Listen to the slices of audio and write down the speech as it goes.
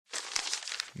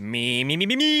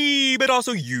Me, but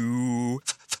also you.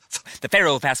 The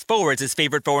Pharaoh fast-forwards his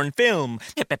favorite foreign film,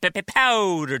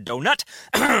 Powder Donut.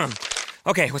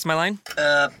 Okay, what's my line?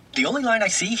 The only line I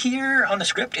see here on the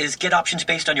script is get options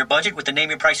based on your budget with the Name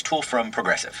Your Price tool from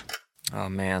Progressive. Oh,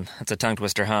 man, that's a tongue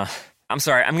twister, huh? I'm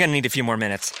sorry, I'm gonna need a few more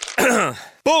minutes.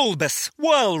 Bulbous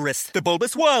Walrus, the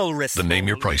Bulbous Walrus. The Name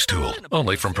Your Price tool,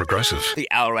 only from Progressive. The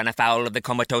owl ran afoul of the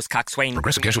comatose coxswain.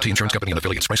 Progressive Casualty Insurance Company and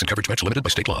affiliates. Price and coverage match limited by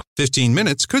state law. 15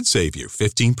 minutes could save you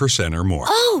 15% or more.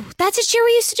 Oh, that's a cheer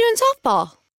we used to do in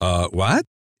softball. What?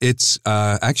 It's,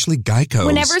 actually Geico's.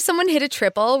 Whenever someone hit a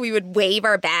triple, we would wave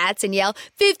our bats and yell,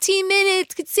 15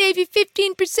 minutes could save you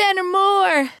 15% or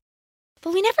more.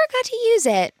 But we never got to use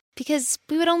it because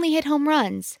we would only hit home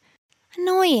runs.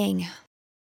 Annoying.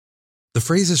 The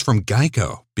phrase is from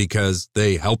Geico because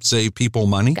they help save people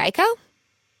money. Geico?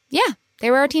 Yeah,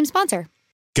 they were our team sponsor.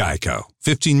 Geico.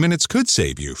 15 minutes could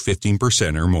save you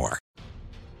 15% or more.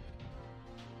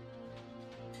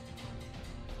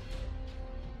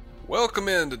 Welcome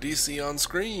in to DC On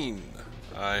Screen.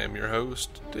 I am your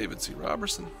host, David C.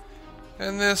 Robertson.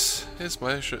 And this is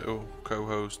my show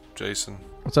co-host, Jason.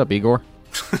 What's up, Igor?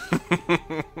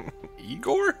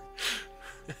 Igor?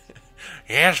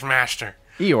 Yes, master.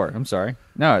 Eeyore, I'm sorry.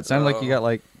 No, it sounded like you got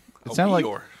like... It sounded like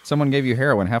someone gave you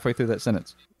heroin halfway through that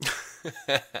sentence.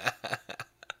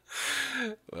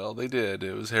 Well, they did.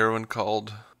 It was heroin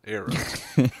called Arrow.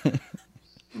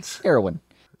 Heroin.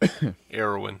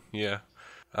 Heroin, yeah.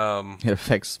 It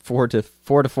affects 4 to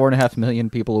 4.5 million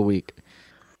people a week.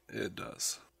 It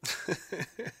does.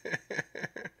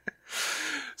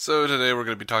 So today we're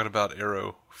going to be talking about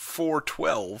Arrow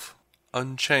 412,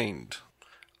 Unchained.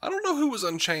 I don't know who was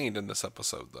Unchained in this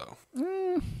episode, though.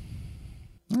 I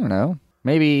don't know.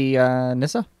 Maybe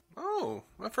Nyssa? Oh,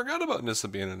 I forgot about Nyssa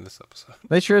being in this episode.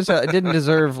 They sure as didn't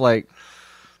deserve, like,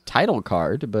 title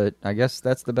card, but I guess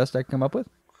that's the best I can come up with.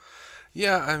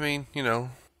 Yeah, I mean, you know,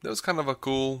 that was kind of a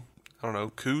cool, I don't know,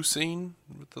 coup scene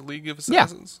with the League of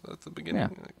Assassins at the beginning. Yeah.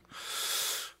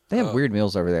 They have weird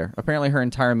meals over there. Apparently her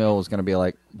entire meal was going to be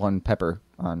like one pepper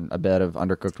on a bed of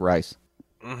undercooked rice.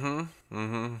 One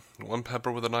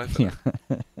pepper with a knife in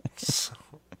it. Some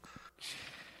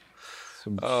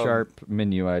sharp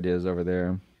menu ideas over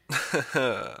there.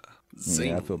 Zing.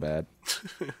 Yeah, I feel bad.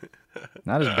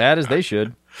 Not as bad as they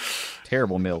should.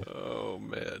 Terrible meal. Oh,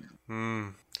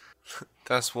 man.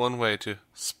 That's one way to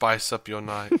spice up your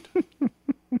night.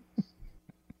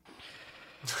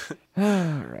 All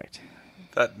right.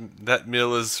 That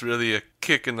meal is really a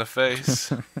kick in the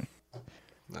face. I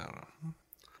don't know.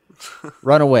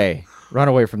 Run away. Run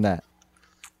away from that.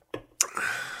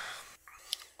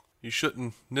 You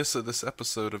shouldn't Nyssa this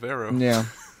episode of Arrow. Yeah.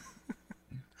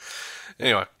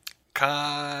 Anyway,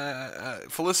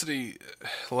 Felicity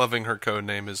loving her code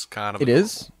name is kind of... It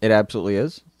is. It absolutely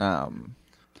is.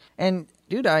 And,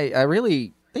 dude, I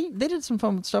really... They did some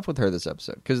fun stuff with her this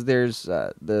episode. Because there's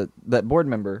that board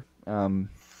member,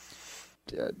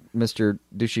 Mr.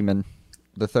 Dushiman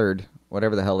III,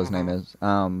 whatever the hell his name is.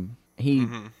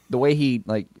 The way he,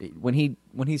 like,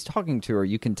 when he's talking to her,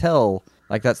 you can tell,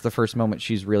 like, that's the first moment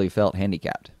she's really felt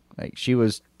handicapped. Like, she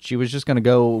was just going to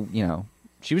go, you know,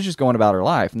 she was just going about her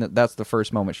life, and that's the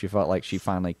first moment she felt like she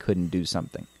finally couldn't do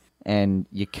something. And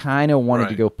you kind of wanted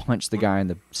to go punch the guy in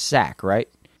the sack, right?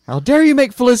 How dare you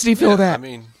make Felicity feel that? I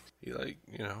mean, I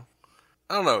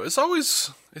don't know. It's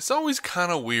always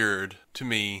kind of weird to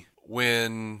me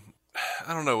when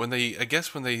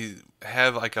they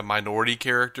have like a minority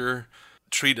character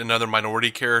treat another minority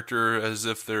character as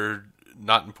if they're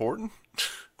not important.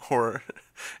 Or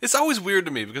it's always weird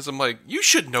to me because I'm like, you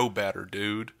should know better,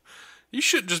 dude. You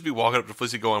shouldn't just be walking up to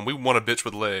Felicity going, "We want a bitch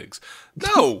with legs."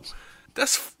 No,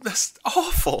 that's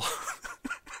awful.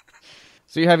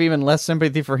 So you have even less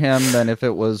sympathy for him than if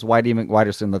it was Whitey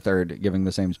McWhiterson III giving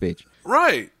the same speech.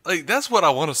 Right. Like, that's what I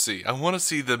want to see. I want to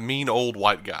see the mean old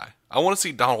white guy. I want to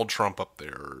see Donald Trump up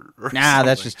there. Or nah, something.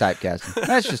 That's just typecasting.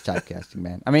 That's just typecasting,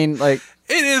 man. I mean, like...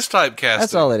 It is typecasting.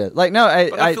 That's all it is. Like, no, I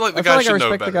feel like I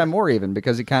respect the guy more even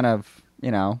because he kind of,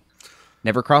 you know,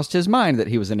 never crossed his mind that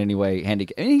he was in any way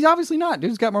handicapped. And he's obviously not.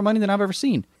 Dude's got more money than I've ever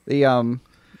seen.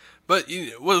 But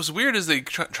what was weird is they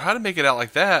try to make it out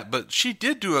like that, but she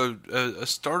did do a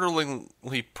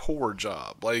startlingly poor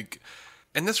job. Like,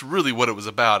 and that's really what it was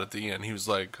about at the end. He was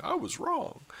like, "I was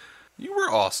wrong. You were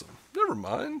awesome. Never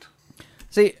mind."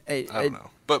 See, I don't know.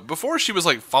 But before she was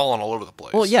like falling all over the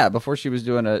place. Well, yeah, before she was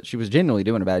genuinely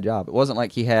doing a bad job. It wasn't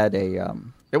like he had it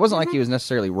wasn't like he was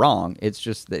necessarily wrong. It's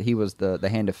just that he was the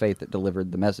hand of fate that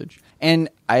delivered the message. And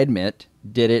I admit,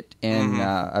 did it in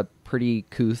a pretty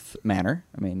couth manner.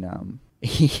 I mean,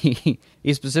 he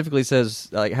specifically says,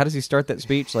 like, how does he start that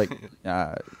speech? Like,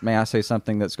 may I say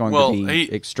something that's going to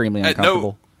be extremely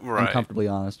uncomfortable, uncomfortably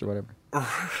honest, or whatever.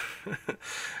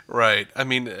 Right. I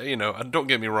mean, don't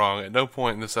get me wrong. At no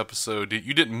point in this episode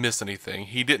you didn't miss anything.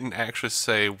 He didn't actually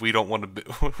say we don't want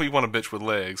to. We want a bitch with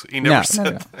legs. He never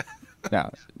said that.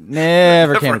 No,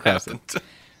 never came across it.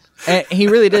 And he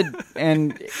really did,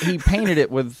 and he painted it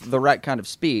with the right kind of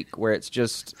speak, where it's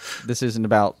just, this isn't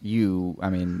about you. I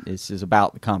mean, this is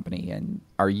about the company, and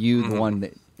are you the one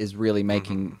that is really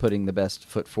putting the best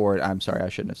foot forward? I'm sorry, I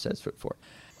shouldn't have said foot forward.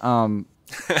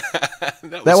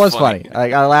 That was funny.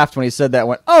 I laughed when he said that.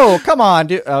 Went, oh, come on,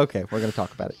 dude. Okay, we're gonna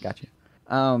talk about it. Gotcha.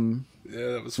 Yeah,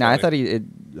 that was funny. No, I thought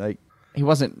he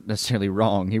wasn't necessarily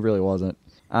wrong. He really wasn't.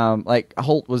 Like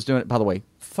Holt was doing it. By the way,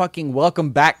 fucking welcome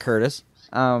back, Curtis.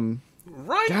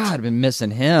 Right. God, I've been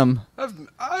missing him.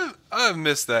 I've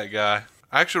missed that guy.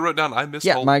 I actually wrote down I miss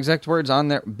Holt. My exact words on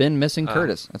there. Been missing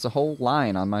Curtis. That's a whole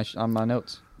line on my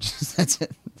notes. That's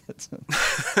it.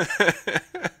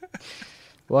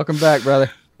 Welcome back,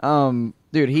 brother.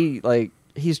 Dude,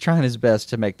 he's trying his best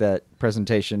to make that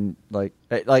presentation like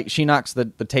she knocks the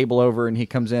table over and he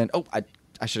comes in. Oh, I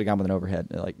should have gone with an overhead.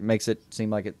 It,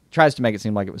 tries to make it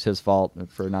seem like it was his fault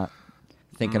for not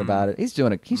thinking about it. He's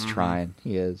doing it. He's trying.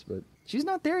 He is, but she's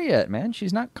not there yet, man.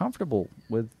 She's not comfortable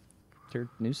with her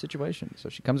new situation, so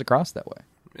she comes across that way.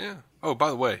 Yeah. Oh, by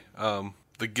the way,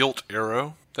 the guilt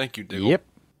arrow. Thank you, Diggle. Yep.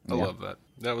 I love that.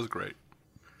 That was great.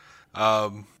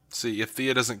 See, if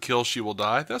Thea doesn't kill, she will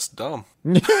die. That's dumb.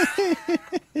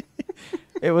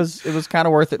 It was kind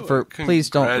of worth it for.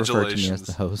 Please don't refer to me as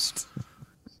the host.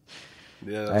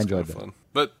 Yeah, that's kind of fun.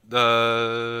 But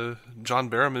John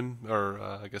Barrowman, or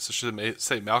I guess I should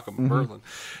say Malcolm Merlin,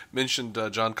 mentioned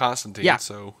John Constantine. Yeah.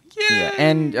 So yeah,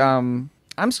 and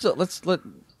I'm still.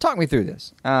 Talk me through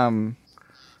this. I'm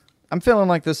feeling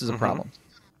like this is a problem.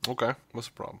 Okay, what's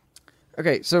the problem?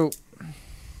 Okay, so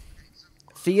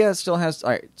Thea still has. All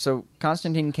right, so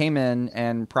Constantine came in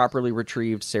and properly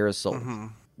retrieved Sarah's soul.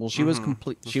 Well, she was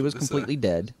complete. She was completely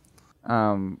dead.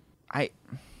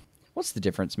 What's the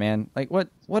difference, man? Like, what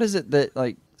is it that,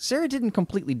 like, Sarah didn't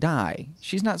completely die.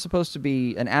 She's not supposed to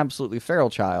be an absolutely feral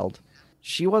child.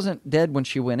 She wasn't dead when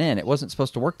she went in. It wasn't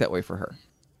supposed to work that way for her.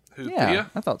 Who, yeah,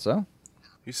 Thea? I thought so.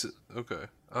 You said, okay.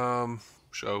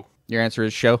 Show. Your answer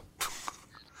is show?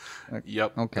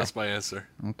 Yep. Okay. That's my answer.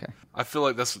 Okay. I feel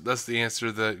like that's the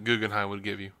answer that Guggenheim would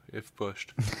give you if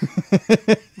pushed.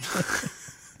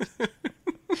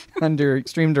 Under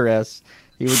extreme duress,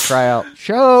 he would cry out,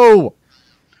 "Show!"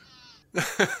 I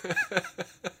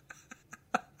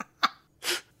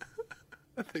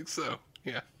think so.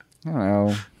 Yeah. I don't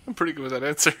know. I'm pretty good with that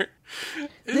answer.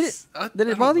 Did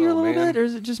it bother you a little bit, or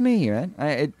is it just me, man?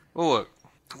 Well, look.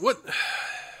 What?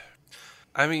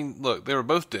 I mean, look. They were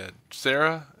both dead.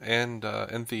 Sarah and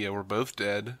Thea were both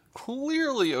dead.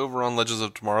 Clearly over on Legends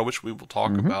of Tomorrow, which we will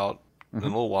talk about in a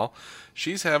little while.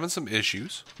 She's having some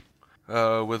issues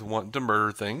with wanting to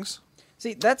murder things.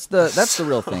 See, that's the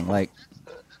real thing. Like,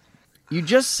 you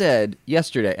just said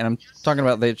yesterday, and I'm talking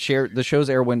about the shows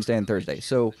air Wednesday and Thursday.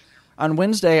 So on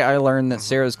Wednesday, I learned that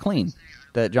Sarah's clean,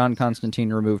 that John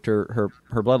Constantine removed her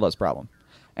bloodlust problem.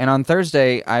 And on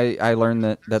Thursday, I learned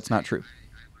that that's not true.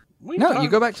 You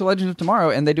go back to Legends of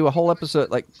Tomorrow, and they do a whole episode,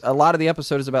 like, a lot of the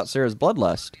episode is about Sarah's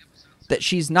bloodlust that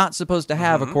she's not supposed to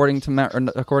have, according to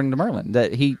Merlin,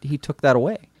 that he took that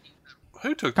away.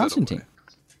 Who took Constantine. that away?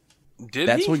 Did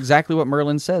That's he? exactly what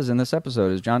Merlin says in this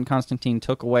episode, is John Constantine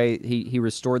took away, he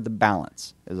restored the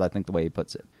balance, is I think the way he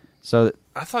puts it. So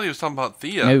I thought he was talking about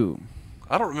Thea. No.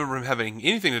 I don't remember him having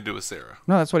anything to do with Sarah.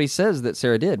 No, that's what he says that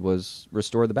Sarah did, was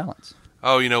restore the balance.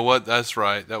 Oh, you know what? That's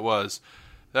right. That was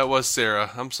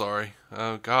Sarah. I'm sorry.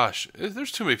 Oh, gosh.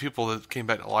 There's too many people that came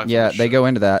back to life. Yeah, they go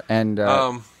into that, and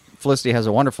Felicity has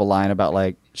a wonderful line about,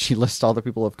 like, she lists all the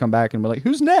people who have come back, and we're like,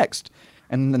 who's next?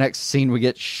 And in the next scene, we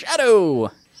get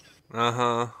Shadow!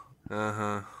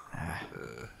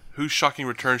 Whose shocking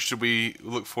return should we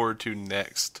look forward to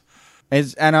next?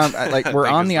 Like, we're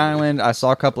on the island. I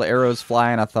saw a couple of arrows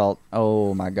fly, and I thought,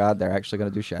 oh my god, they're actually going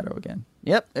to do Shadow again.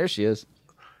 Yep, there she is.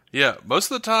 Yeah,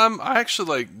 most of the time, I actually,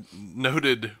 like,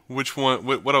 noted which one,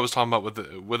 what I was talking about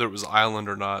with whether it was island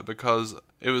or not, because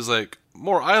it was like,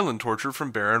 more island torture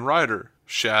from Baron Ryder.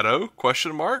 Shadow, ?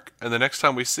 And the next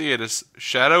time we see it is,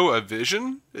 Shadow a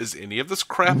vision? Is any of this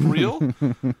crap real?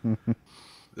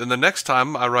 Then the next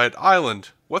time I write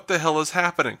island, what the hell is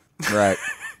happening? Right.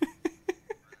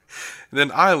 And then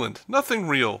island, nothing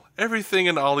real. Everything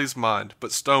in Ollie's mind,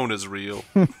 but Stone is real.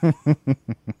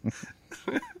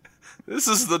 This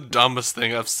is the dumbest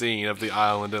thing I've seen of the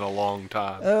island in a long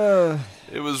time.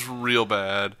 It was real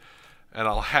bad. and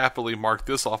I'll happily mark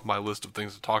this off my list of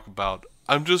things to talk about.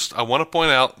 I want to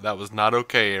point out that was not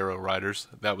okay, Arrow Riders.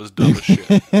 That was dumb as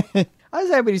shit. I was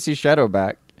happy to see Shadow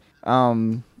back.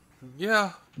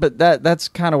 Yeah. But that's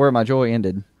kind of where my joy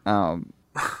ended. I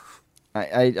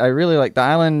really like the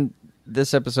island.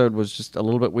 This episode was just a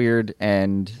little bit weird,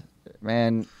 and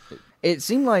man, it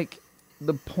seemed like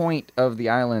the point of the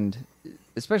island,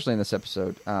 especially in this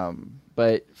episode,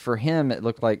 but for him, it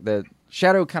looked like the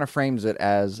Shadow kind of frames it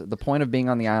as the point of being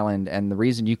on the island, and the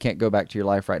reason you can't go back to your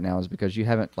life right now is because you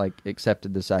haven't like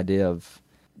accepted this idea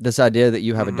that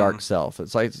you have a dark self.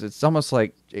 It's almost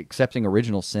like accepting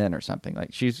original sin or something.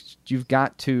 Like you've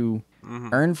got to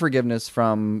earn forgiveness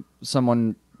from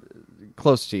someone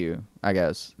close to you, I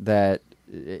guess, that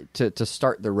to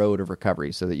start the road of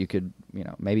recovery so that you could,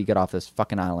 maybe get off this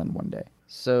fucking island one day.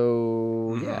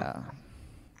 So, yeah.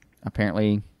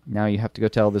 Apparently, now you have to go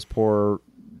tell this poor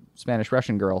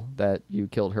Spanish-Russian girl that you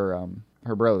killed her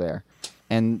bro there.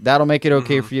 And that'll make it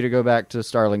okay for you to go back to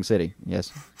Starling City.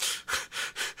 Yes.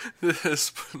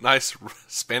 This nice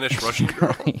Spanish-Russian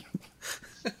girl.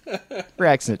 Your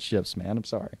accent shifts, man. I'm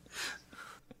sorry.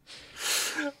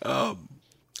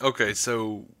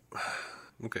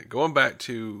 Okay, going back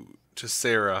to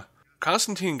Sarah,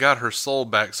 Constantine got her soul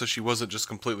back so she wasn't just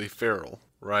completely feral,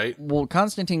 right? Well,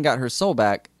 Constantine got her soul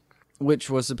back,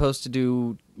 which was supposed to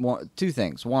do two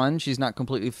things. One, she's not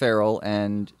completely feral,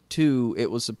 and two, it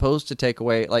was supposed to take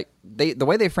away, like, the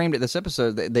way they framed it this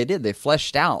episode, they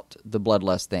fleshed out the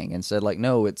bloodlust thing and said, like,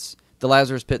 no, it's the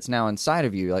Lazarus Pit's now inside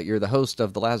of you. Like, you're the host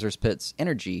of the Lazarus Pit's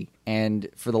energy, and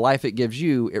for the life it gives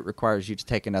you, it requires you to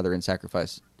take another and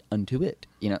sacrifice unto it.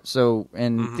 So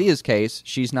in Thea's case,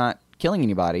 she's not killing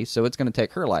anybody, so it's going to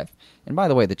take her life. And by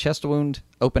the way, the chest wound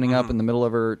opening up in the middle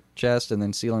of her chest and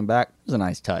then sealing back was a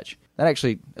nice touch. That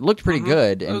actually, it looked pretty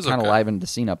good and kind of livened the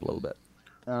scene up a little bit.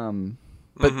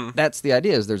 But that's the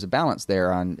idea, is there's a balance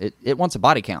there on it wants a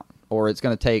body count, or it's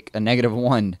going to take a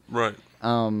 -1. Right.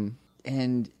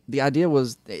 And the idea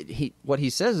was, what he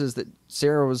says is that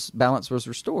Sarah's balance was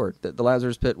restored, that the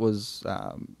Lazarus Pit was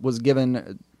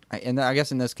given, and I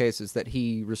guess in this case is that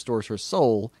he restores her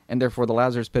soul, and therefore the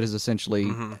Lazarus Pit is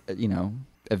essentially,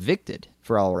 evicted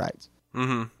for all rights.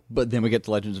 Mm-hmm. But then we get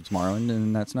to Legends of Tomorrow,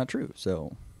 and that's not true.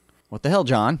 So, what the hell,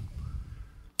 John?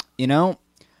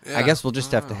 I guess we'll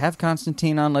just have to have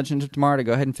Constantine on Legends of Tomorrow to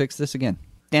go ahead and fix this again.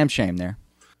 Damn shame there.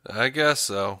 I guess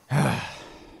so.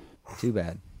 Too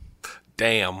bad.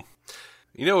 Damn.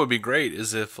 What would be great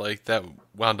is if, like, that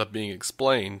wound up being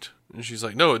explained, and she's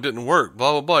like, no, it didn't work,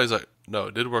 blah, blah, blah. He's like, no,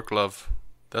 it did work, love.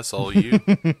 That's all you.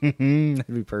 That'd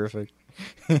be perfect.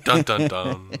 Dun, dun,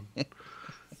 dun.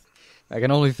 I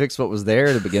can only fix what was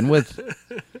there to begin with.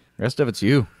 The rest of it's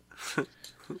you.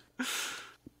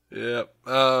 Yep.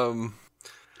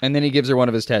 And then he gives her one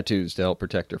of his tattoos to help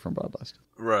protect her from bloodlust.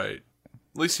 Right.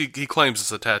 At least he claims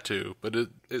it's a tattoo, but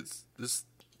it's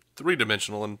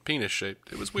three-dimensional and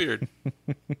penis-shaped. It was weird.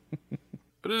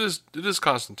 But it is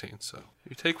Constantine, so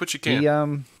you take what you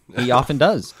can. He often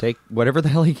does take whatever the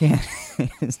hell he can.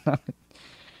 It's not,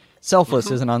 selfless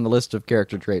isn't on the list of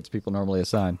character traits people normally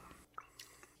assign.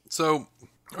 So,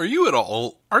 are you at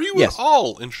all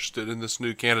interested in this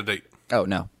new candidate? Oh,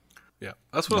 no. Yeah,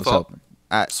 that's what I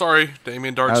thought. Sorry,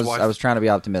 Damien Dark's wife. I was trying to be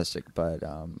optimistic, but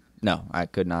no, I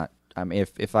could not. I mean,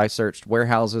 if I searched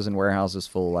warehouses and warehouses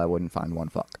full, I wouldn't find one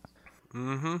fuck.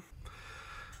 Mm-hmm.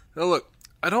 Now look,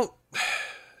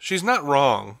 she's not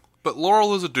wrong, but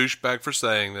Laurel is a douchebag for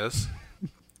saying this.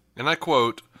 And I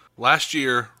quote, last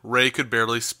year, Ray could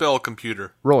barely spell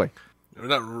computer. Roy.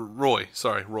 Not Roy,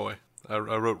 sorry, Roy. I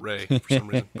wrote Ray for some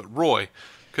reason. But Roy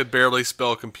could barely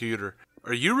spell computer.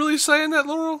 Are you really saying that,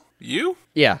 Laurel? You?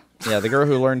 Yeah, the girl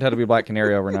who learned how to be Black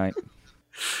Canary overnight.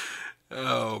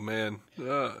 Oh, man.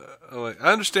 I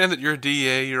understand that you're a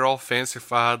DA, you're all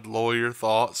fancified lawyer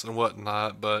thoughts and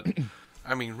whatnot, but,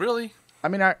 I mean, really? I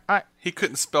mean, he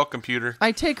couldn't spell computer.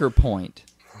 I take her point.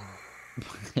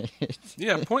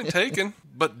 Yeah, point taken.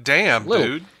 But damn,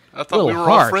 dude. I thought we were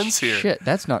all friends here. Shit,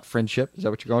 that's not friendship. Is that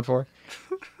what you're going for?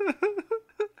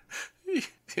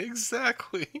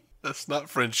 Exactly. That's not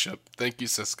friendship. Thank you,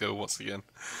 Cisco, once again.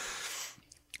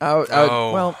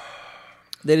 Well,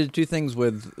 they did two things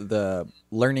with the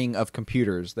learning of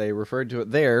computers. They referred to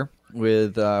it there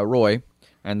with Roy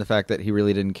and the fact that he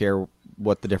really didn't care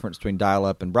what the difference between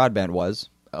dial-up and broadband was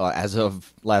as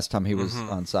of last time he was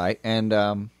on site. And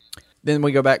then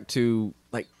we go back to,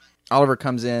 like, Oliver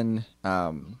comes in,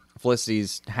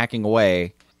 Felicity's hacking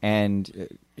away, and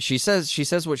she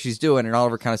says what she's doing, and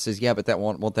Oliver kind of says, yeah, but that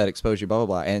won't that expose you, blah, blah,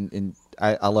 blah. And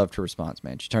I loved her response,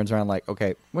 man. She turns around like,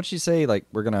 okay, what'd she say? Like,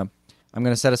 I'm going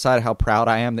to set aside how proud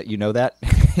I am that you know that.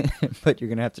 but you're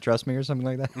gonna have to trust me or something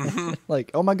like that.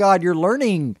 Like, oh my God, you're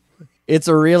learning. It's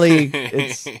a really,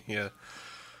 it's Yeah.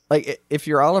 like if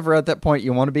you're Oliver at that point,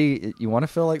 you want to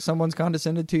feel like someone's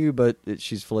condescended to you, but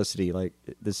she's Felicity. Like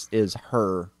this is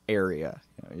her area.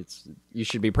 You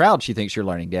should be proud. She thinks you're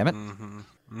learning. Damn it.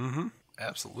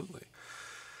 Absolutely.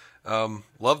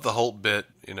 Love the Holt bit.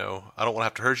 I don't want to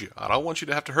have to hurt you. I don't want you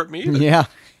to have to hurt me either. Yeah.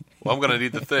 Well, I'm going to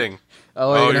need the thing.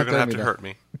 Oh, you're going to have to hurt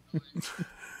me.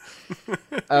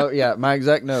 Oh, yeah. My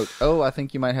exact note. Oh, I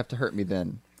think you might have to hurt me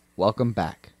then. Welcome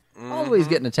back. Always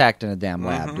getting attacked in a damn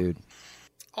lab, dude.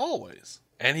 Always.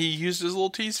 And he used his little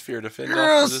T-sphere to fend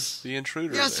off the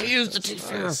intruder. Yes, there. he used the That's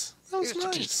T-sphere. nice. That was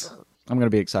nice. I'm going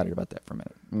to be excited about that for a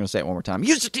minute. I'm going to say it one more time.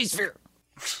 Use the T-sphere.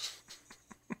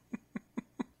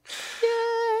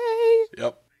 Yay!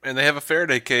 Yep. And they have a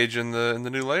Faraday cage in the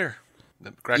new layer.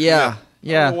 That cracked me Yeah, up.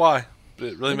 yeah. I don't know why, but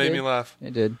it really made me laugh.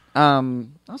 It did.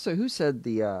 Also, who said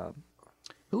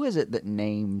who is it that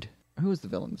named? Who was the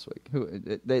villain this week?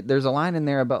 There's a line in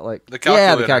there about like The calculator.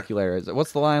 Yeah, the calculator.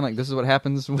 What's the line? Like, this is what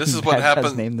happens when This is what bad guys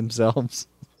happen- name themselves.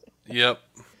 Yep.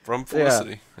 From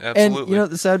Felicity. And Absolutely.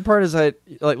 the sad part is I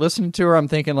like listening to her. I'm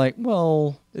thinking like,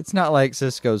 well, it's not like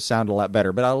Cisco's sound a lot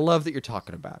better, but I love that you're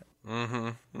talking about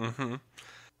it.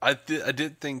 I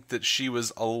did think that she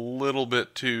was a little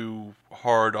bit too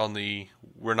hard on the,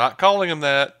 we're not calling him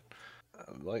that.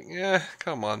 I'm like, yeah,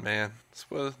 come on, man.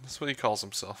 That's what he calls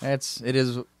himself. It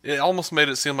is. It almost made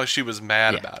it seem like she was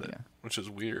mad about it, which is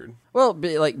weird. Well,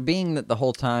 being that the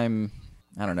whole time,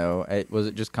 I don't know, was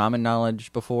it just common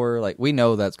knowledge before? Like, we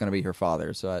know that's going to be her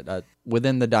father, so I,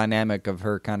 within the dynamic of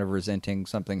her kind of resenting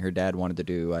something her dad wanted to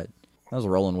do, I was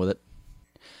rolling with it.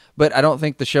 But I don't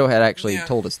think the show had actually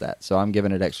told us that, so I'm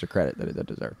giving it extra credit that it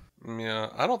deserves. Yeah,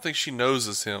 I don't think she knows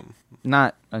it's him.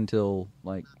 Not until,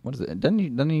 like, what is it?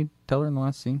 Doesn't he tell her in the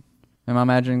last scene? Am I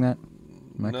imagining that?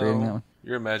 Am I creating that one?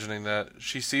 You're imagining that.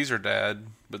 She sees her dad,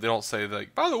 but they don't say,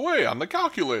 like, by the way, I'm the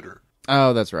calculator.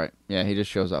 Oh, that's right. Yeah, he just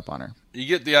shows up on her.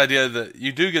 You do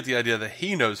get the idea that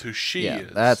he knows who she is.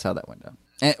 Yeah, that's how that went down.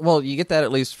 And, well, you get that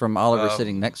at least from Oliver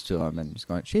sitting next to him and just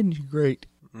going, "Isn't she great?"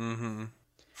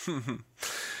 Mm-hmm.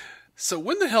 So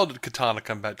when the hell did Katana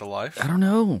come back to life? I don't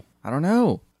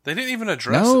know. They didn't even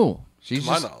address it. She's to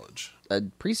my just knowledge. a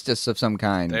priestess of some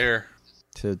kind. There.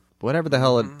 To whatever the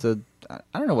hell I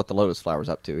don't know what the lotus flower's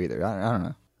up to either. I don't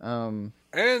know.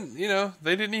 And,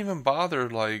 they didn't even bother,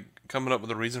 like, coming up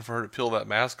with a reason for her to peel that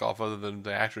mask off other than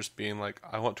the actress being like,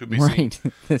 I want to be seen. Right.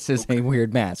 This is a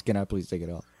weird mask. Can I please take it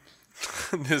off?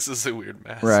 This is a weird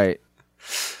mask. Right.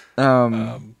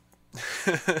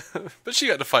 But she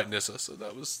got to fight Nissa, so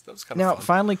that was kind of fun. Now,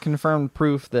 finally confirmed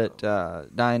proof that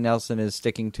Diane Nelson is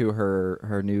sticking to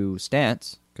her new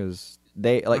stance, because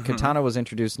Katana was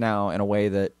introduced now in a way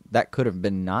that could have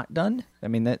been not done. I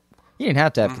mean, that you didn't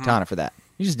have to have Katana for that.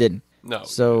 You just didn't. No.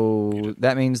 So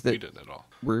that means that we didn't at all.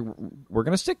 we're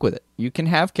going to stick with it. You can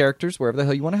have characters wherever the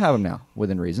hell you want to have them now,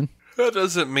 within reason. That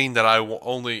doesn't mean that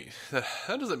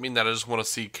That doesn't mean that I just want to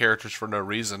see characters for no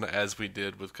reason, as we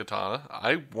did with Katana.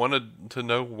 I wanted to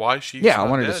know why she's Yeah, I not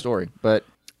wanted dead. a story, but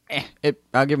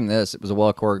I'll give him this. It was a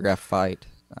well choreographed fight.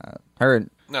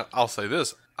 Now, I'll say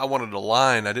this: I wanted a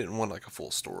line. I didn't want like a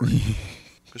full story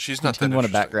because she's not You that didn't want a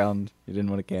interesting. background. You didn't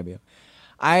want a cameo.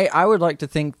 I would like to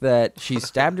think that she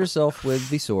stabbed herself with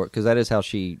the sword, because that is how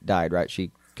she died, right?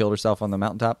 She killed herself on the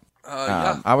mountaintop.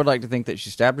 Yeah. I would like to think that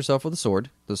she stabbed herself with a sword.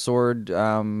 The sword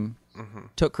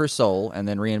took her soul and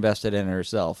then reinvested in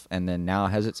herself, and then now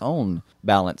has its own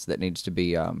balance that needs to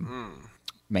be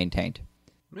maintained.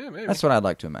 Yeah, maybe. That's what I'd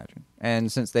like to imagine.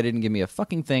 And since they didn't give me a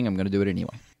fucking thing, I'm going to do it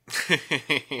anyway.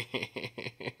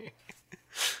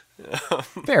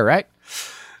 Fair, right?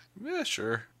 Yeah,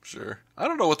 sure. I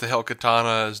don't know what the hell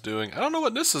Katana is doing. I don't know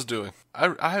what Nissa's doing.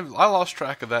 I lost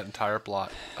track of that entire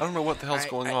plot. I don't know what the hell's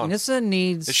going on. Nissa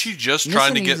needs... Is she just trying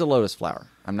to Nissa needs get a lotus flower.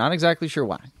 I'm not exactly sure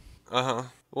why.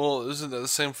 Well, isn't that the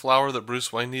same flower that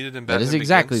Bruce Wayne needed in Batman That is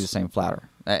exactly Begins? the same flower.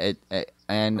 I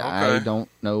Okay. don't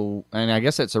know, and I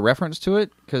guess it's a reference to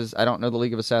it, because I don't know the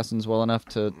League of Assassins well enough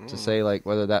to say like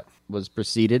whether that was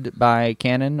preceded by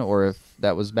canon or if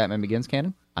that was Batman Begins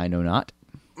canon. I know not.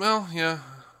 Well, yeah.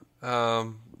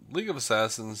 League of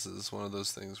Assassins is one of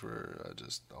those things where I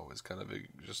just always kind of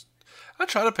I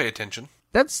try to pay attention.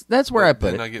 That's where I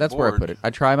put then I it. get That's where I bored. put it. I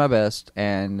try my best,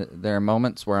 and there are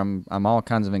moments where I'm all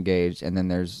kinds of engaged, and then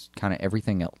there's kind of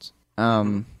everything else.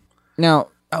 Now,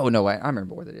 oh no, wait, I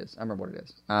remember what it is.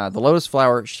 The lotus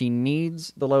flower. She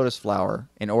needs the lotus flower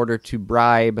in order to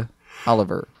bribe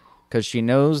Oliver, because she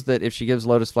knows that if she gives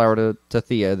lotus flower to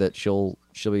Thea, that she'll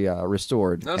be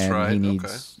restored. That's and right, He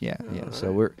needs, okay. yeah.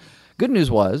 So good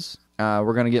news was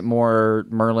we're going to get more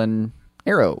Merlin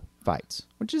arrow fights,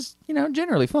 which is,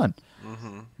 generally fun.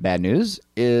 Bad news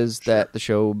is that the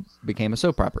show became a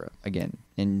soap opera again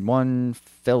in one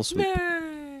fell swoop.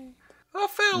 Yay! A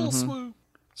fail swoop.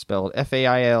 Spelled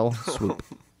F-A-I-L swoop.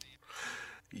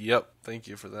 Yep, thank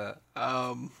you for that.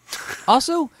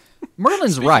 Also,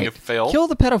 Merlin's Speaking right. of fail. Kill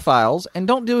the pedophiles and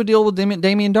don't do a deal with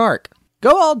Damien Dark.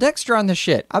 Go all Dexter on this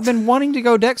shit. I've been wanting to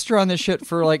go Dexter on this shit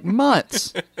for like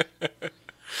months.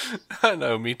 I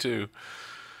know, me too.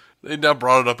 They now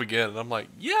brought it up again, and I'm like,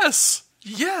 yes,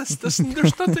 there's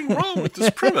nothing wrong with this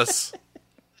premise.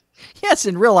 Yes,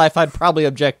 in real life, I'd probably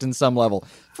object in some level.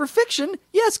 For fiction,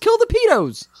 yes, kill the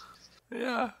pedos.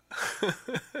 Yeah.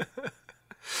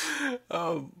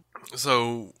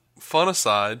 So, fun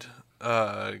aside,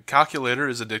 Calculator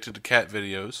is addicted to cat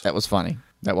videos. That was funny.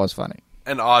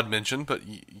 An odd mention, but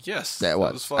yes, That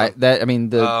was fun.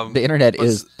 The internet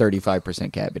is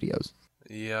 35% cat videos.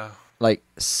 Yeah. Like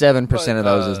 7% of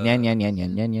those is nyan nyan nyan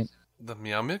nyan nyan nyan. The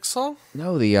Meow Mix song?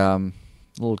 No, the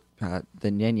little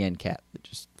the nyan nyan cat that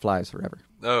just flies forever.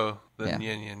 Oh, the Yeah.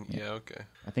 Nyan Nyan. Yeah, okay.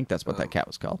 I think that's what that cat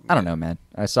was called. I don't know, man.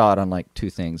 I saw it on like 2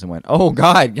 things and went, "Oh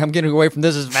God, I'm getting away from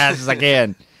this as fast as I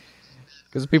can."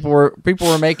 Because people were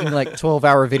making like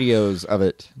 12-hour videos of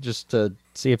it just to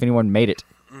see if anyone made it.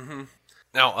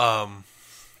 Now,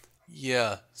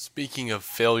 yeah, speaking of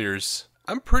failures,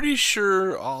 I'm pretty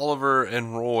sure Oliver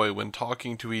and Roy, when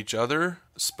talking to each other,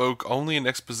 spoke only in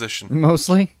exposition.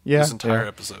 Mostly, yeah. This entire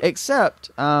episode.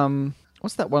 Except,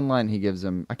 what's that one line he gives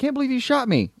him? I can't believe you shot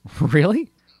me.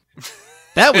 Really?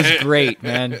 That was great,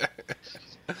 man.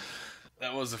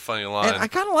 That was a funny line. And I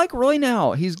kind of like Roy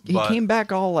now. He came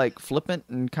back all like flippant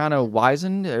and kind of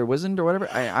wizened or whatever.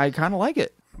 I kind of like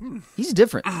it. He's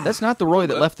different. That's not the Roy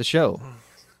that left the show.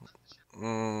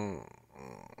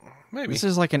 Maybe. This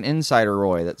is like an insider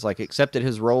Roy that's like accepted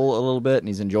his role a little bit and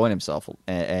he's enjoying himself,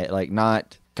 like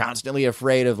not constantly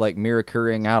afraid of like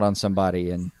mirroring out on somebody.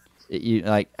 And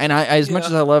as much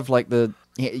as I love like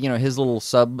his little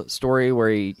sub story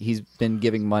where he's been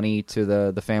giving money to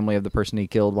the family of the person he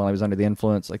killed while he was under the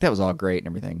influence, like that was all great and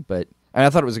everything. But I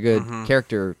thought it was a good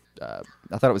character.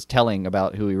 I thought it was telling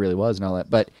about who he really was and all that.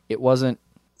 But it wasn't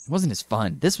as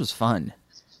fun. This was fun.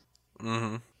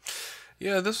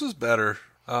 Yeah, this was better.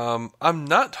 I'm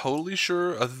not totally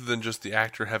sure, other than just the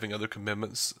actor having other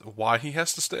commitments, why he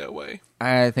has to stay away.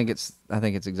 I think it's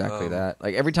exactly that.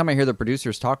 Like every time I hear the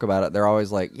producers talk about it, they're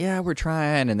always like, "Yeah, we're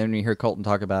trying," and then when you hear Colton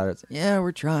talk about it, it's like, "Yeah,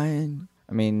 we're trying."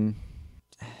 I mean,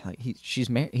 like he's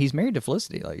married to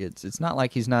Felicity. Like it's not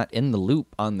like he's not in the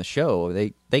loop on the show.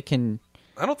 They can.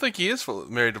 I don't think he is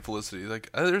married to Felicity.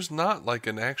 Like there's not like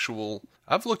an actual.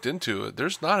 I've looked into it.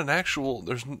 There's not an actual.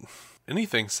 There's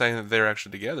anything saying that they're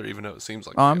actually together, even though it seems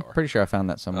like. I'm pretty sure I found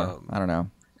that somewhere. I don't know.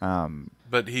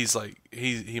 But he's like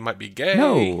he might be gay.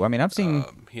 No, I mean I've seen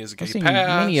he has a gay I've seen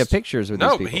past. many pictures with these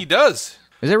people. No, he does.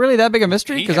 Is it really that big a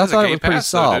mystery? He Because I has a thought it gay was pretty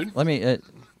past, though, solved. dude. Let me. It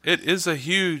is a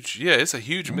huge. Yeah, it's a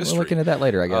huge mystery. We'll look into that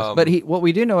later, I guess. But what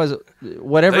we do know is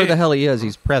whatever the hell he is,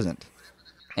 he's present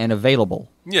and available.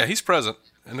 Yeah, he's present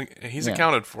and he's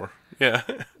accounted for. Yeah.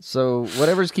 So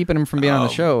whatever's keeping him from being on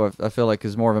the show, I feel like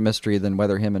is more of a mystery than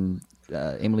whether him and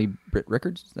Emily Britt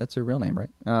Rickards, that's her real name, right?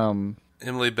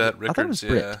 Emily Bett Rickards, I thought it was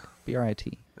Britt.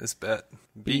 B-R-I-t. It's Bett.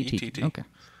 B-E-T-T. Okay.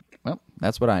 Well,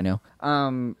 that's what I know.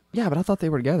 Yeah, but I thought they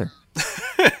were together.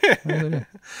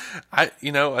 I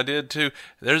did too.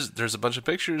 There's a bunch of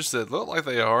pictures that look like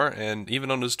they are, and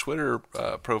even on his Twitter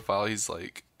profile, he's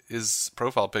like his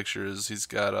profile picture is he's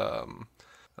got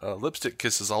lipstick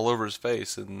kisses all over his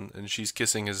face, and she's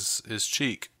kissing his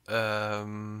cheek.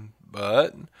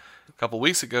 But a couple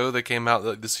weeks ago, they came out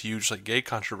like this huge like gay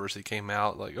controversy came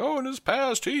out like, oh, in his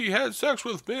past he had sex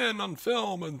with men on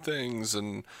film and things,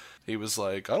 and he was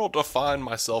like, I don't define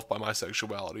myself by my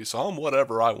sexuality, so I'm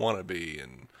whatever I want to be,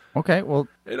 and Okay, well,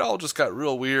 it all just got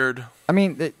real weird. I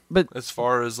mean, but as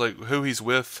far as like who he's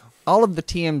with, all of the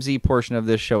TMZ portion of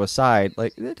this show aside,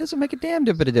 like it doesn't make a damn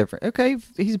bit of difference. Okay,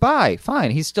 he's bi,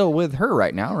 fine. He's still with her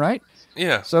right now, right?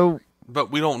 Yeah. So,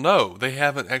 but we don't know. They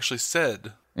haven't actually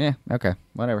said. Yeah. Okay.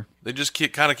 Whatever. They just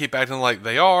keep acting like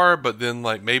they are, but then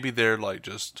like maybe they're like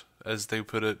just as they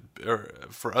put it, or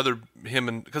for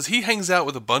because he hangs out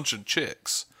with a bunch of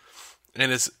chicks,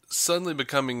 and it's suddenly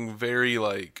becoming very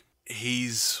like.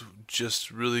 He's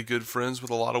just really good friends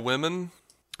with a lot of women.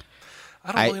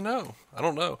 I don't really know. I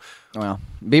don't know. Well,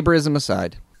 Bieberism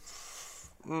aside,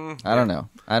 I don't know.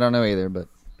 I don't know either, but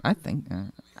I think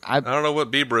I don't know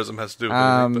what Bieberism has to do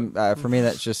with it. For me,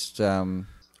 that's just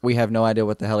we have no idea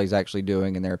what the hell he's actually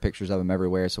doing, and there are pictures of him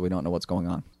everywhere, so we don't know what's going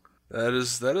on. That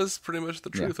is pretty much the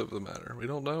truth of the matter. We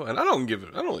don't know, and I don't give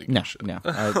a shit. No.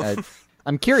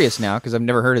 I'm curious now because I've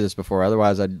never heard of this before.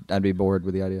 Otherwise, I'd be bored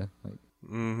with the idea. Like,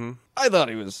 Mm-hmm. I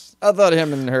thought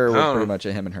him and her were pretty much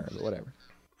a him and her, but whatever.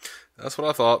 That's what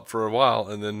I thought for a while,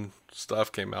 and then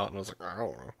stuff came out, and I was like, I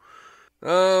don't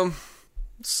know.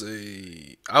 Let's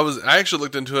see. I actually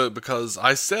looked into it because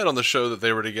I said on the show that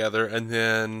they were together, and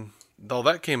then all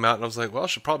that came out, and I was like, well, I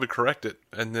should probably correct it.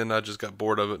 And then I just got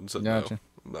bored of it and said, Gotcha. no,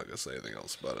 I'm not going to say anything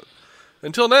else about it.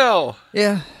 Until now.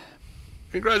 Yeah.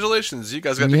 Congratulations. You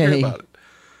guys got to hear about it.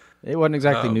 It wasn't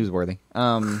exactly newsworthy.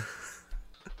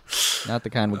 Not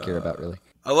the kind we care about, really.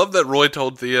 I love that Roy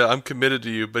told Thea, I'm committed to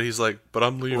you, but he's like, but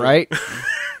I'm leaving. Right?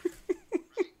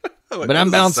 Like, but I'm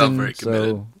bouncing,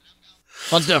 so...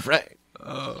 Fun stuff, right?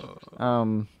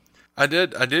 I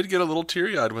did get a little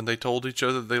teary-eyed when they told each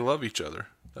other they love each other.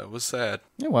 That was sad.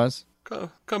 It was.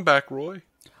 Come back, Roy.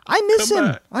 I miss him.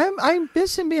 Back. I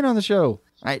miss him being on the show.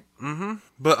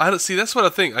 But I don't see. That's what I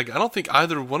think. I don't think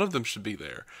either one of them should be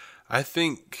there. I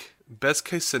think best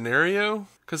case scenario,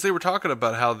 because they were talking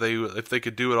about how if they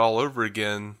could do it all over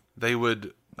again, they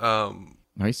would.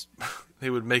 Nice. They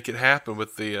would make it happen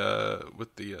with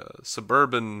the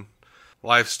suburban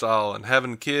lifestyle and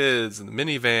having kids and the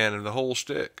minivan and the whole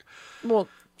shtick. Well,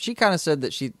 she kind of said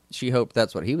that she hoped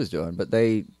that's what he was doing, but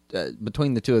they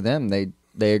between the two of them,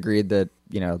 they agreed that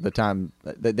the time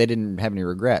they didn't have any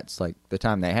regrets. Like the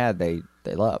time they had, they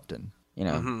loved, and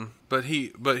Mm-hmm. But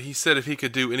he said if he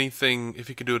could do anything, if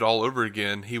he could do it all over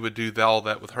again, he would do all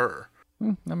that with her.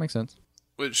 That makes sense.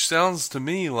 Which sounds to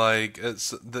me like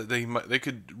that they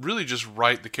could really just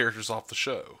write the characters off the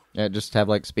show. Yeah, just have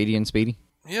like Speedy and Speedy.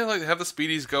 Yeah, like have the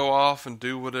Speedies go off and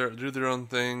do their own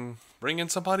thing. Bring in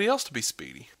somebody else to be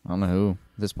Speedy. I don't know who.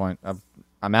 At this point,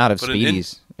 I'm out of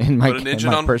Speedies in my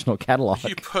personal catalog.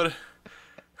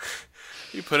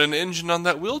 You put an engine on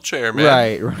that wheelchair, man.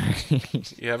 Right.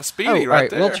 You have a Speedy right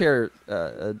there. Wheelchair.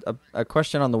 A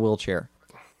question on the wheelchair.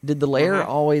 Did the lair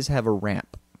always have a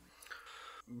ramp?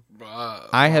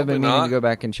 I have been meaning to go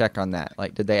back and check on that.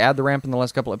 Like, did they add the ramp in the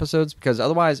last couple episodes? Because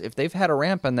otherwise, if they've had a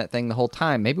ramp on that thing the whole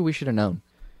time, maybe we should have known.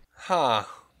 Huh.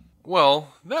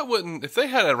 Well, that wouldn't... If they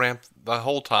had a ramp the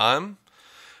whole time,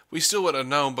 we still would have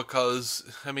known because,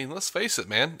 I mean, let's face it,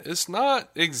 man. It's not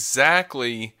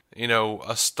exactly,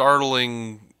 a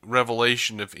startling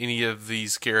revelation if any of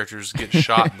these characters get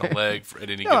shot in the leg at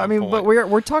any given point. But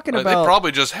we're talking about... They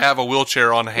probably just have a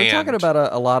wheelchair on hand. We're talking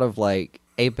about a lot of, like,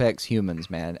 apex humans,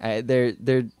 man.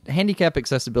 Their handicap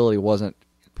accessibility wasn't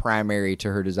primary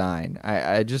to her design.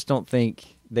 I just don't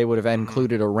think they would have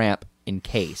included a ramp in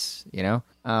case,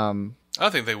 I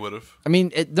think they would have. I mean,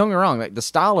 don't get me wrong. Like the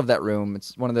style of that room,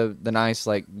 it's one of the nice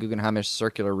like Guggenheimish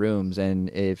circular rooms, and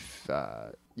if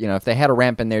if they had a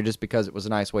ramp in there just because it was a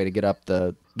nice way to get up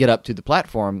to the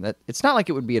platform, that it's not like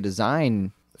it would be a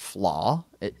design flaw.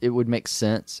 It would make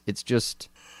sense. It's just,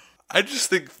 I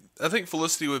think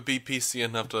Felicity would be PC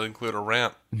enough to include a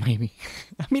ramp. Maybe.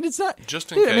 I mean, it's not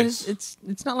just in case. I mean,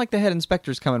 it's not like the head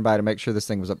inspector's coming by to make sure this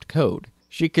thing was up to code.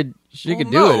 She could do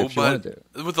it if she wanted to.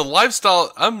 With the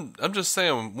lifestyle, I'm just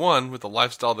saying, with the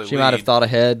lifestyle they lead. She might have thought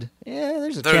ahead. Yeah,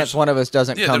 there's a chance one of us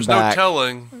doesn't come there's back. No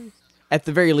telling. At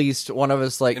the very least, one of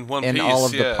us, like, in all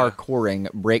of the parkouring,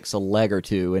 breaks a leg or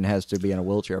two and has to be in a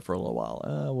wheelchair for a little while.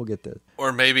 We'll get this.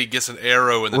 Or maybe gets an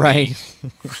arrow in the knee.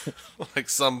 Like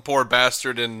some poor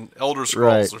bastard in Elder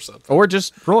Scrolls or something. Or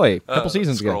just Roy, a couple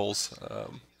seasons ago.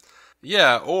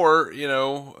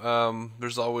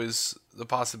 There's always the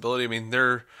possibility. I mean,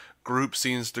 their group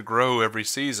seems to grow every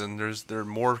season. There are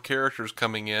more characters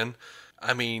coming in.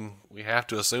 I mean, we have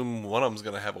to assume one of them's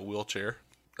going to have a wheelchair.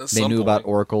 They knew about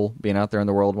Oracle being out there in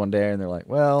the world one day, and they're like,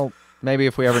 well, maybe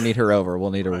if we ever need her over,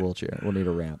 we'll need a wheelchair. We'll need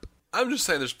a ramp. I'm just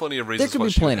saying there's plenty of reasons there could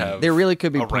be plenty. There really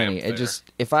could be plenty. It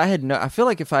just, I feel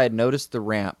like if I had noticed the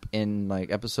ramp in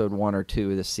like episode 1 or 2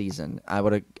 of this season, I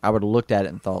would have looked at it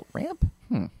and thought, ramp?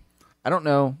 I don't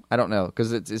know,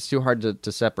 because it's too hard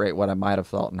to separate what I might have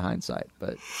thought in hindsight,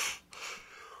 but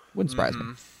wouldn't surprise me.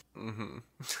 Mm-hmm.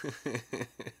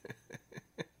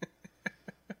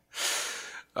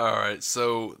 All right,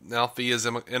 so now Thea's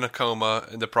in a coma,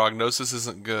 and the prognosis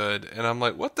isn't good, and I'm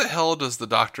like, what the hell does the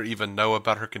doctor even know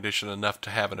about her condition enough to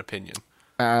have an opinion?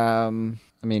 I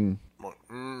mean...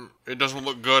 it doesn't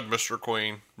look good, Mr.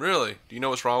 Queen. Really? Do you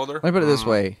know what's wrong with her? Let me put it this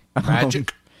way.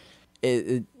 Magic?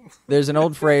 There's an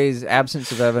old phrase,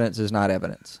 absence of evidence is not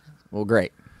evidence. Well,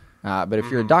 great. But if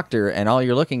you're a doctor and all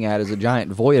you're looking at is a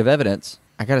giant void of evidence,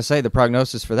 I gotta say the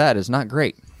prognosis for that is not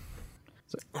great.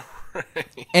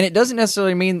 And it doesn't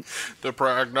necessarily mean... The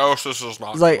prognosis is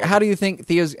not like, good. how do you think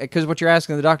Thea's... Because what you're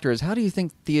asking the doctor is, how do you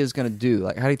think Thea's going to do?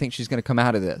 Like, how do you think she's going to come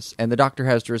out of this? And the doctor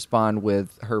has to respond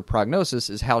with her prognosis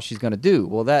is how she's going to do.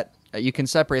 Well, that you can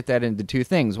separate that into two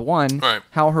things. One,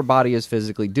 how her body is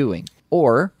physically doing.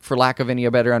 Or, for lack of any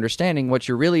better understanding, what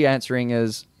you're really answering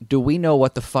is, do we know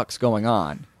what the fuck's going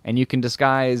on? And you can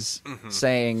disguise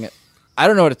saying, I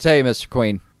don't know what to tell you, Mr.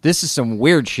 Queen. This is some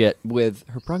weird shit with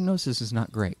her prognosis is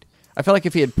not great. I feel like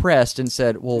if he had pressed and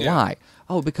said, well, why?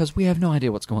 Oh, because we have no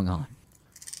idea what's going on.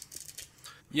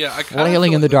 Yeah, I kind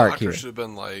flailing of in the dark doctor here. should have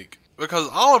been like, because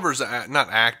Oliver's not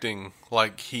acting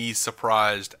like he's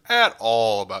surprised at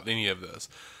all about any of this.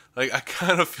 Like, I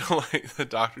kind of feel like the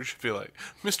doctor should be like,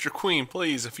 Mr. Queen,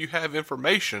 please, if you have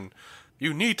information,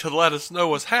 you need to let us know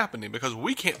what's happening because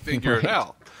we can't figure it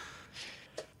out.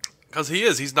 Because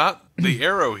he's not the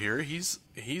Arrow here. He's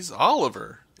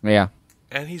Oliver. Yeah.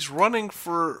 And he's running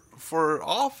for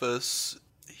office.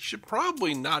 He should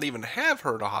probably not even have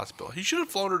her in a hospital. He should have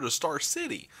flown her to Star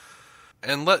City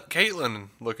and let Caitlin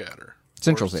look at her.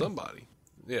 Central or City. Somebody.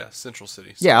 Yeah, Central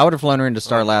City. Yeah, I would have flown her into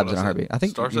Star Labs in a I heartbeat. I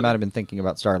think Star you City? might have been thinking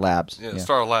about Star Labs. Yeah,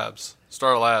 Star Labs.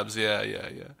 Star Labs, yeah.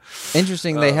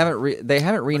 Interesting, they haven't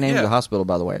renamed yeah. the hospital,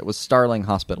 by the way. It was Starling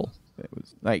Hospital. It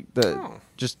was like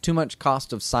just too much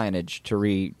cost of signage to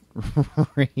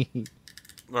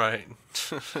Right.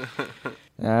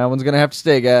 That one's gonna have to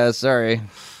stay, guys. Sorry.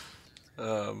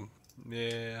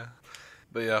 Yeah.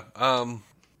 But yeah.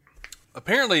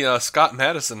 Apparently, Scott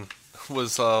Madison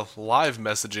was live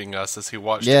messaging us as he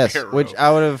watched Arrow. Which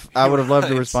I would have loved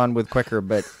to Right. respond with quicker,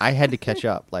 but I had to catch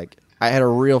up. Like, I had a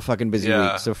real fucking busy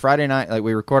Yeah. week. So Friday night, like,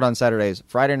 we record on Saturdays.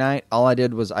 Friday night, all I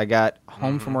did was I got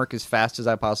home from work as fast as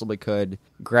I possibly could,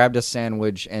 grabbed a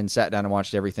sandwich, and sat down and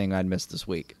watched everything I'd missed this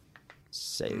week.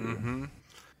 So.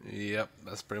 Yep,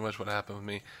 that's pretty much what happened with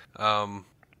me.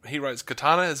 He writes,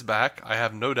 Katana is back. I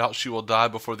have no doubt she will die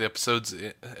before the episode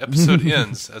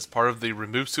ends as part of the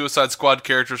remove Suicide Squad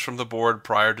characters from the board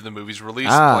prior to the movie's release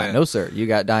plan. No, sir. You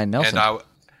got Diane Nelson.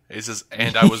 He says,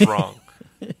 and I was wrong.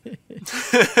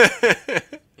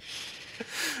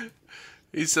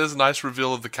 He says, nice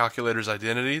reveal of the calculator's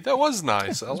identity. That was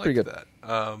nice. I pretty like good.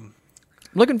 that.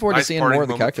 Looking forward to Nice seeing parting more of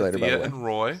the moment for calculator, by Thea the way. and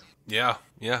Roy. Yeah,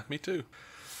 me too.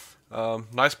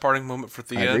 Nice parting moment for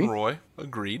Thea agree. and Roy.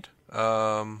 Agreed.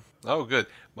 Good.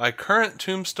 My current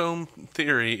tombstone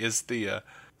theory is Thea.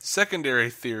 Secondary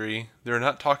theory, they're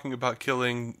not talking about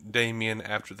killing Damien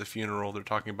after the funeral. They're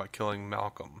talking about killing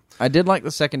Malcolm. I did like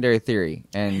the secondary theory,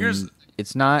 and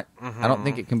it's not. I don't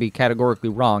think it can be categorically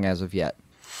wrong as of yet.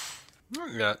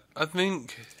 Not yet. I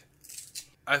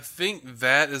think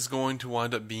that is going to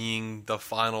wind up being the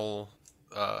final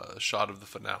shot of the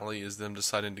finale, is them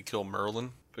deciding to kill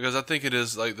Merlin. Because I think it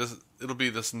is like this. It'll be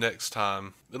this next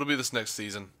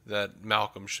season that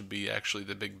Malcolm should be actually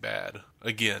the big bad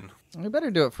again. We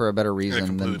better do it for a better In a reason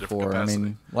completely than different for. capacity. I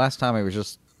mean, last time it was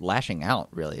just lashing out.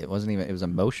 Really, it wasn't even. It was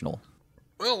emotional.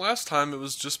 Well, last time it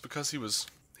was just because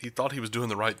he thought he was doing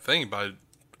the right thing by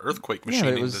earthquake Yeah,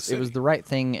 machining but the city. it was the right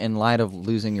thing in light of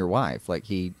losing your wife. Like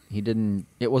he didn't.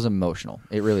 It was emotional.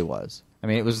 It really was. I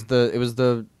mean, it was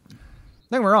the.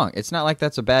 Don't get me wrong. It's not like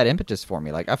that's a bad impetus for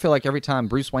me. Like, I feel like every time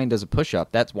Bruce Wayne does a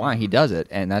push-up, that's why he does it,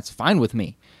 and that's fine with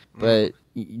me. But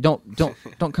you don't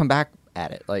come back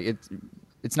at it. Like,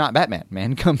 it's not Batman,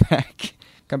 man. Come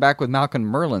back with Malcolm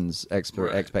Merlin's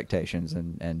expectations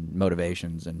and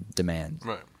motivations and demands.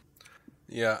 Right.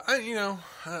 Yeah, I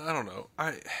don't know.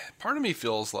 Part of me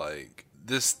feels like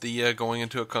this Thea going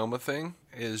into a coma thing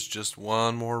is just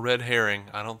one more red herring.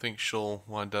 I don't think she'll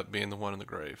wind up being the one in the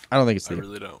grave. I don't think it's I Thea.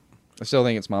 really don't. I still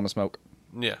think it's Mama Smoke.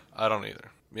 Yeah, I don't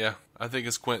either. Yeah, I think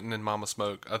it's Quentin and Mama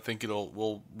Smoke. I think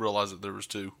we'll realize that there was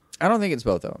two. I don't think it's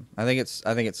both of them. I think it's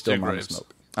still Two Mama graves.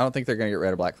 Smoke. I don't think they're going to get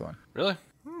rid of Blackthorn. Really?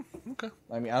 Okay.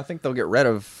 I mean, I think they'll get rid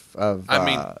of I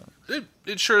mean,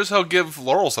 it sure as hell give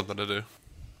Laurel something to do.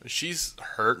 She's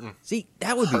hurting. See,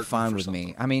 that would be hurting fine for with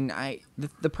me. something. I mean,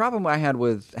 the problem I had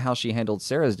with how she handled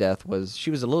Sarah's death was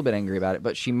she was a little bit angry about it,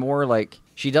 but she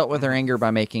dealt with her anger by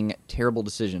making terrible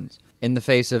decisions in the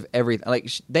face of everything. Like,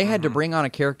 they had to bring on a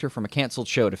character from a canceled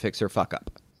show to fix her fuck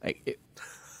up. Like,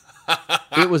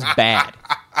 it was bad.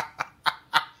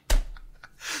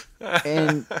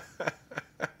 And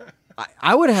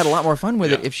I would have had a lot more fun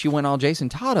with it if she went all Jason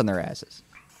Todd on their asses.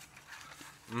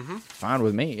 Mm-hmm. Fine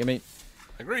with me. I mean,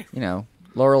 I agree.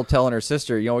 Laurel telling her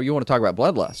sister, you want to talk about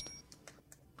bloodlust.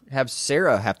 Have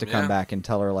Sarah have to come Yeah. back and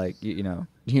tell her, like, you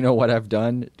know what I've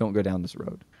done? Don't go down this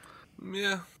road.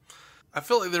 Yeah, I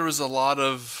feel like there was a lot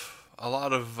of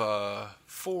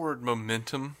forward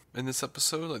momentum in this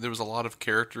episode. Like, there was a lot of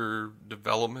character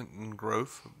development and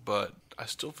growth, but I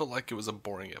still feel like it was a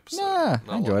boring episode. Nah, Not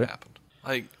I enjoyed a lot it. happened.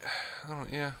 Like,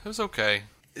 it was okay.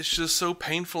 It's just so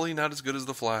painfully not as good as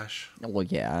The Flash. Well,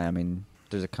 yeah, I mean,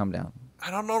 there's a come down. I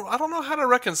don't know how to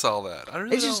reconcile that. I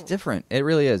really It's just don't. different. It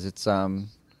really is. It's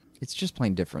just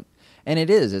plain different. And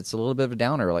it's a little bit of a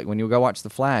downer. Like when you go watch The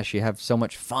Flash, you have so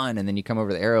much fun, and then you come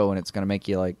over the Arrow, and it's going to make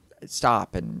you like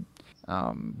stop. And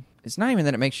it's not even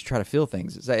that it makes you try to feel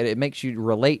things. It's that it makes you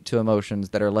relate to emotions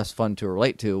that are less fun to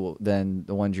relate to than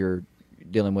the ones you're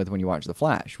dealing with when you watch The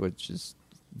Flash, which is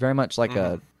very much like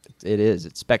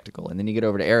it's spectacle. And then you get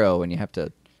over to Arrow, and you have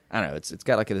to, I don't know, it's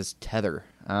got like this tether.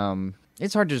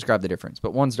 It's hard to describe the difference,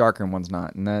 but one's darker and one's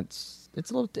not, and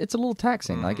it's a little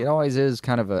taxing. Like it always is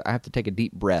kind of I have to take a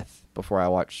deep breath before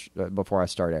I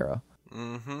start Arrow.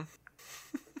 Mm-hmm.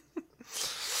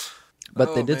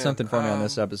 But they did something for me on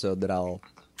this episode that I'll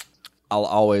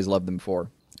always love them for.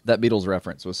 That Beatles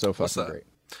reference was so fucking great.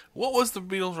 What was the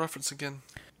Beatles reference again?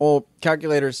 Well,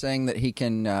 Calculator's saying that he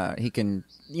can,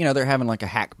 they're having like a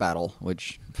hack battle,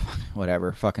 which,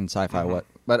 whatever, fucking sci-fi, what?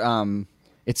 But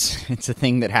it's a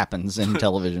thing that happens in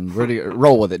television.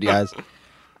 Roll with it, you guys.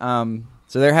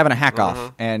 So they're having a hack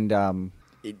off, and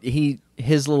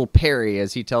his little parry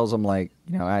as he tells them, like,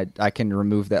 I can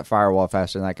remove that firewall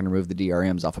faster than I can remove the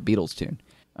DRMs off a Beatles tune.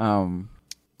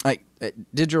 Like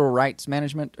digital rights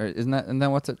management, or isn't that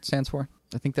what it stands for?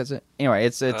 I think that's it. Anyway,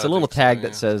 it's a little tag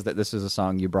that says that this is a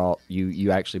song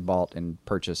you actually bought and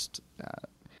purchased.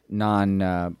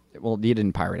 Well, you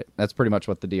didn't pirate it. That's pretty much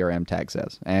what the DRM tag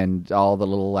says, and all the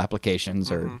little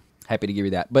applications are happy to give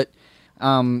you that. But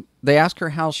they ask her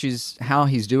how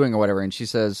he's doing or whatever, and she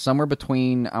says somewhere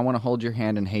between "I Want to Hold Your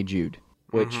Hand" and "Hey Jude,"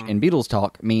 which in Beatles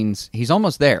talk means he's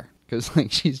almost there, because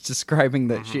like she's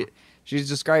describing she's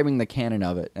describing the canon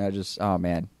of it. And I just, oh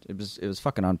man, it was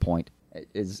fucking on point.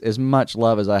 As much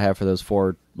love as I have for those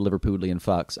 4 Liverpoolian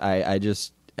fucks, I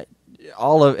just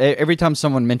every time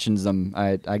someone mentions them,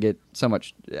 I get so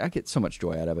much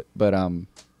joy out of it. But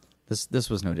this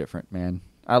was no different, man.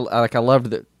 I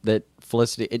loved that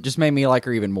Felicity. It just made me like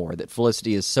her even more. That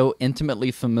Felicity is so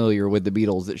intimately familiar with the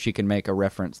Beatles that she can make a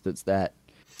reference that's that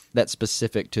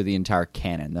specific to the entire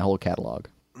canon, the whole catalog.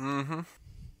 Mm-hmm.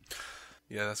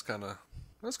 Yeah, that's kind of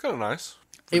nice.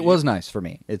 It was nice for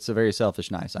me. It's a very selfish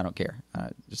nice. I don't care.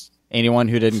 Just anyone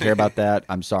who didn't care about that,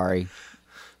 I'm sorry.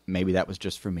 Maybe that was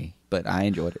just for me, but I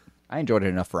enjoyed it. I enjoyed it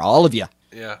enough for all of you.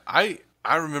 Yeah, I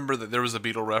remember that there was a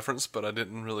Beatle reference, but I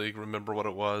didn't really remember what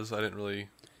it was. I didn't really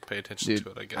pay attention to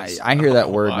it, I guess. I hear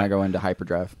that word and I go into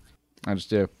hyperdrive. I just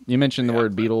do. You mentioned the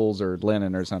word Beatles or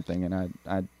Lennon or something, and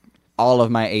I all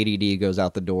of my ADD goes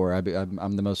out the door.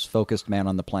 I'm the most focused man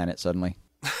on the planet suddenly.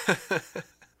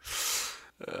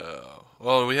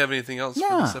 Well, do we have anything else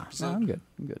for this episode? No, I'm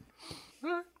good.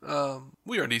 All right.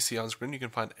 We are DC On Screen. You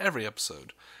can find every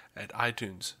episode at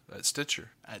iTunes, at Stitcher,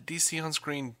 at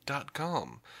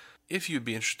DCOnScreen.com. If you'd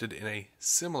be interested in a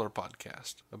similar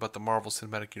podcast about the Marvel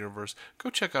Cinematic Universe,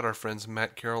 go check out our friends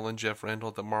Matt Carroll and Jeff Randall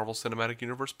at the Marvel Cinematic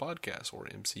Universe Podcast, or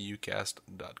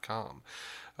MCUcast.com.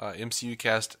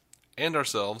 MCUcast and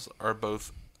ourselves are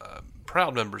both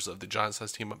proud members of the Giant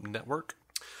Size Team Up Network,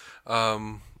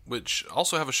 which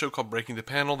also have a show called Breaking the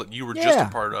Panel that you were just a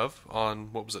part of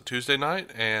on, what was it, Tuesday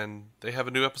night? And they have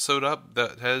a new episode up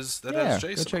that has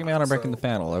Jason. Go check me out on Breaking the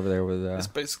Panel over there with it's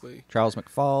basically Charles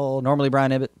McFall, normally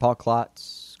Brian Ibbett, Paul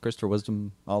Klotz, Christopher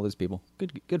Wisdom, all those people.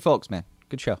 Good folks, man.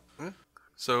 Good show. Yeah.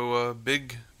 So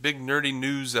big nerdy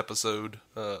news episode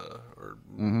or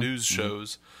news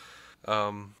shows,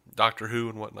 Doctor Who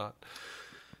and whatnot.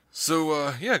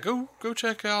 So, go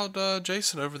check out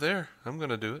Jason over there. I'm going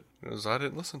to do it, because I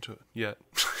didn't listen to it yet.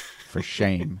 For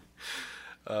shame.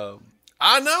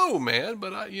 I know, man,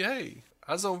 but I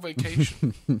was on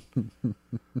vacation.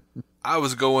 I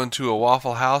was going to a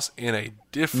Waffle House in a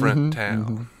different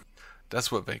town.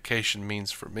 That's what vacation means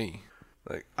for me.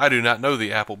 Like, I do not know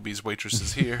the Applebee's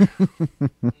waitresses here.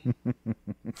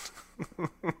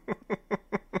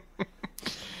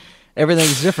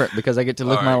 Everything's different because I get to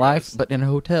live my life, but in a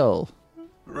hotel.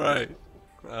 Right.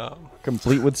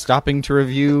 Complete with stopping to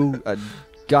review a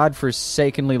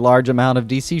godforsakenly large amount of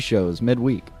DC shows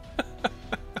midweek.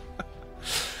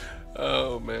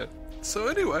 Oh, man. So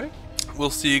anyway, we'll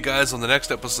see you guys on the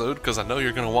next episode, because I know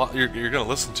you're gonna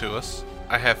listen to us.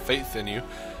 I have faith in you.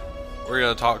 We're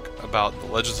gonna talk about The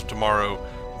Legends of Tomorrow,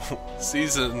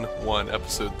 Season 1,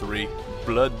 Episode 3,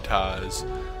 Blood Ties.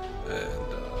 And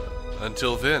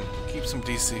until then, keep some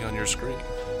DC on your screen.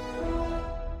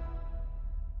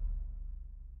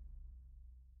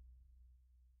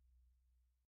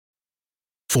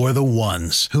 For the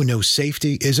ones who know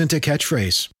safety isn't a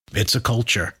catchphrase, it's a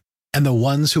culture. And the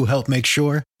ones who help make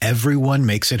sure everyone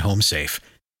makes it home safe.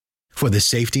 For the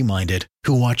safety-minded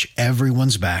who watch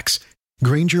everyone's backs,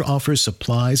 Grainger offers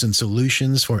supplies and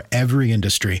solutions for every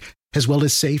industry, as well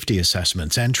as safety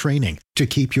assessments and training to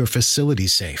keep your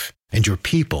facilities safe and your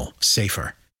people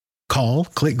safer. Call,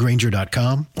 click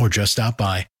Grainger.com, or just stop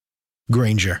by.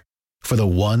 Grainger, for the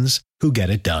ones who get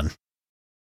it done.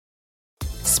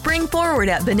 Spring forward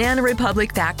at Banana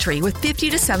Republic Factory with 50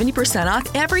 to 70%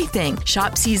 off everything.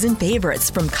 Shop season favorites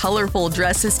from colorful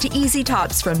dresses to easy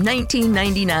tops from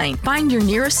 $19.99. Find your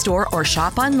nearest store or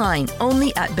shop online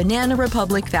only at Banana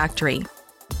Republic Factory.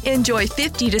 Enjoy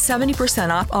 50 to 70%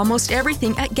 off almost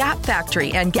everything at Gap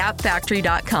Factory and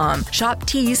gapfactory.com. Shop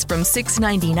tees from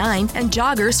 $6.99 and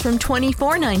joggers from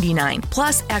 $24.99.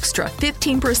 Plus extra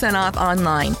 15% off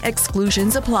online.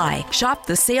 Exclusions apply. Shop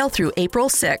the sale through April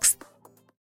 6th.